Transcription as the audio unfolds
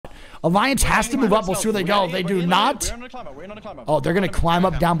Alliance has to move up. We'll see where they go. They do not. Oh, they're going to climb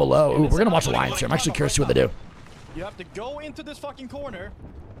up down below. Ooh, we're going to watch Alliance here. I'm actually curious to see what they do. You have to go into this fucking corner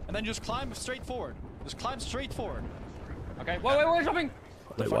and then just climb straight forward. Just climb straight forward. Okay, wait, jumping.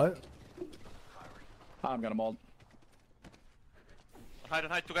 Wait, what? I'm gonna maul.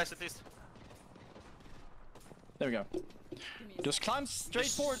 Hide, 2 guys at least. There we go. Just climb straight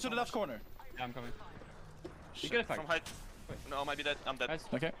forward to the left corner. Yeah, I'm coming. You get it back. From height. No, I might be dead. I'm dead. Nice.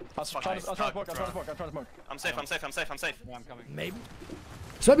 Okay. I'll try to smoke. I'm safe. Yeah, I'm coming. Maybe.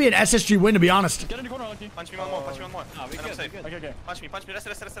 This might be an SSG win, to be honest. Get in the corner, Lucky. Punch me one more. Oh, we good, safe. Okay. Punch me.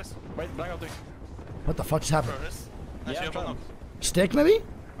 Rest. Wait, blank out there. What the fuck just happened? Yeah, I'm trying. Stick, maybe?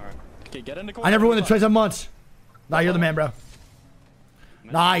 Alright. Okay, get in the corner. I never won the 27 months. Nah, you're the man, bro.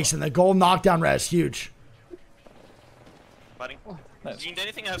 Nice, and the gold knockdown res, huge. Fighting. Nice. Do you need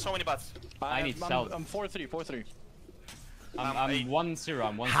anything? I have so many bots. I need stealth. I'm 4-3. I'm 1-0.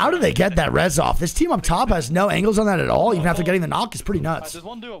 I'm 1-0. How do they get that res off? This team up top has no angles on that at all, even after getting the knock is pretty nuts. There's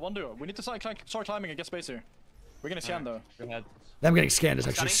one duo. We need to start climbing and get space here. We're gonna scan though. Go ahead. Them getting scanned is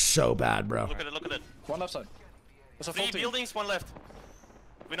actually so bad, bro. Look at it. One left side. There's a full 3 team. buildings, 1 left.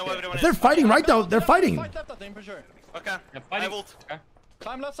 We know where everyone is. They're fighting, right, though? They're fighting. Fight left, I think, for sure. Okay. Yeah, I fighting. ult. Okay.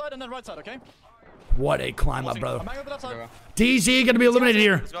 Climb left side and then right side, okay? What a climb up, bro. I'm hanging on the left side. DZ gonna be eliminated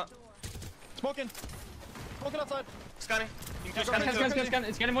here. Let's go. Smoking outside. Scanning. Scan.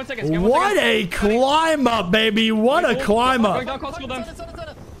 It's getting 1 second. What a climb up, baby. What a climb Going up. down, cross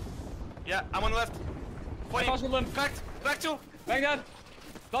them. Yeah, I'm on left. Cross them. Cracked. Back 2. Bang that.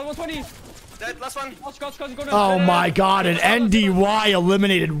 Down 120. Dead. Last one. Cross, go down. Oh my god, an NDY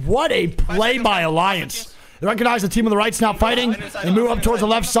eliminated. What a play by Alliance. They recognize the team on the right's now fighting. They move up towards the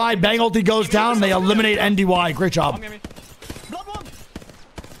left side. Bang ulti goes down. They eliminate NDY. Great job.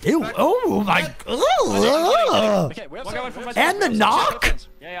 Ew. Oh my. Okay, we have And the knock?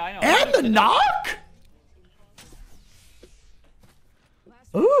 Yeah, I know. And the knock?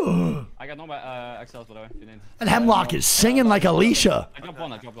 Ooh. I got no XLs, by the way. if you need. And Hemlock is singing like Alicia. I dropped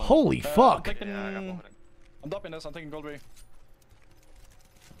one. Holy fuck. I'm dropping this. I'm taking gold ray.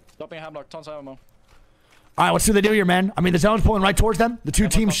 Dropping a Hemlock. Tons of ammo. All right, let's see what they do here, man. I mean, the zone's pulling right towards them. The two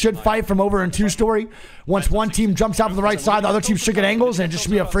teams should fight from over in 2-story. Once one team jumps out from the right side, the other team should get angles, and it just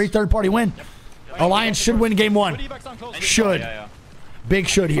should be a free third-party win. Alliance should win game 1. Should. Big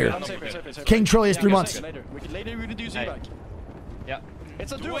should here. King Trilly is 3 months. Later we can do Z-back. Yeah.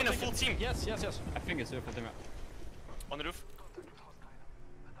 It's a duo. In a full team. Yes. I think it's a full team. On the roof.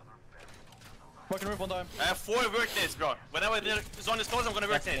 Working roof one time. I have 4 work days, bro. Whenever the zone is closed, I'm gonna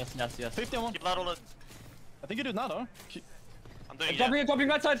work days. Yes. 50 on one. Keep loud all the... I think you do it now, though. I'm doing it. Dropping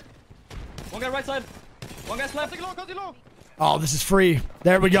right side. One guy right side. One guy's left. Cut it low. Oh, this is free.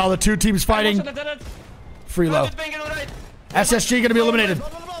 There we go. The two teams fighting. Free low. SSG gonna be eliminated.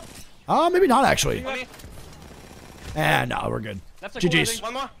 Oh, maybe not actually. And no, we're good. GG's.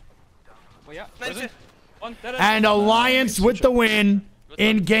 One more. Oh, yeah. And Alliance with the win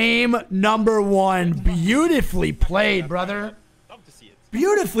in game number 1. Beautifully played, brother.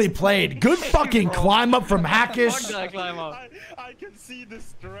 Beautifully played. Good fucking climb up from Hackish. I can see the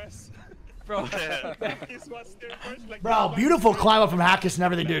stress. Bro. Bro, beautiful climb up from Hackish and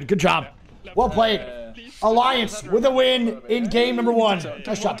everything, dude. Good job. Well played. Alliance with a win in game number 1.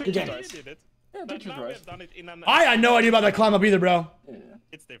 Nice job. Good game. I had no idea about that climb up either, bro.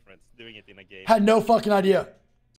 It's different doing it in a game. Had no fucking idea.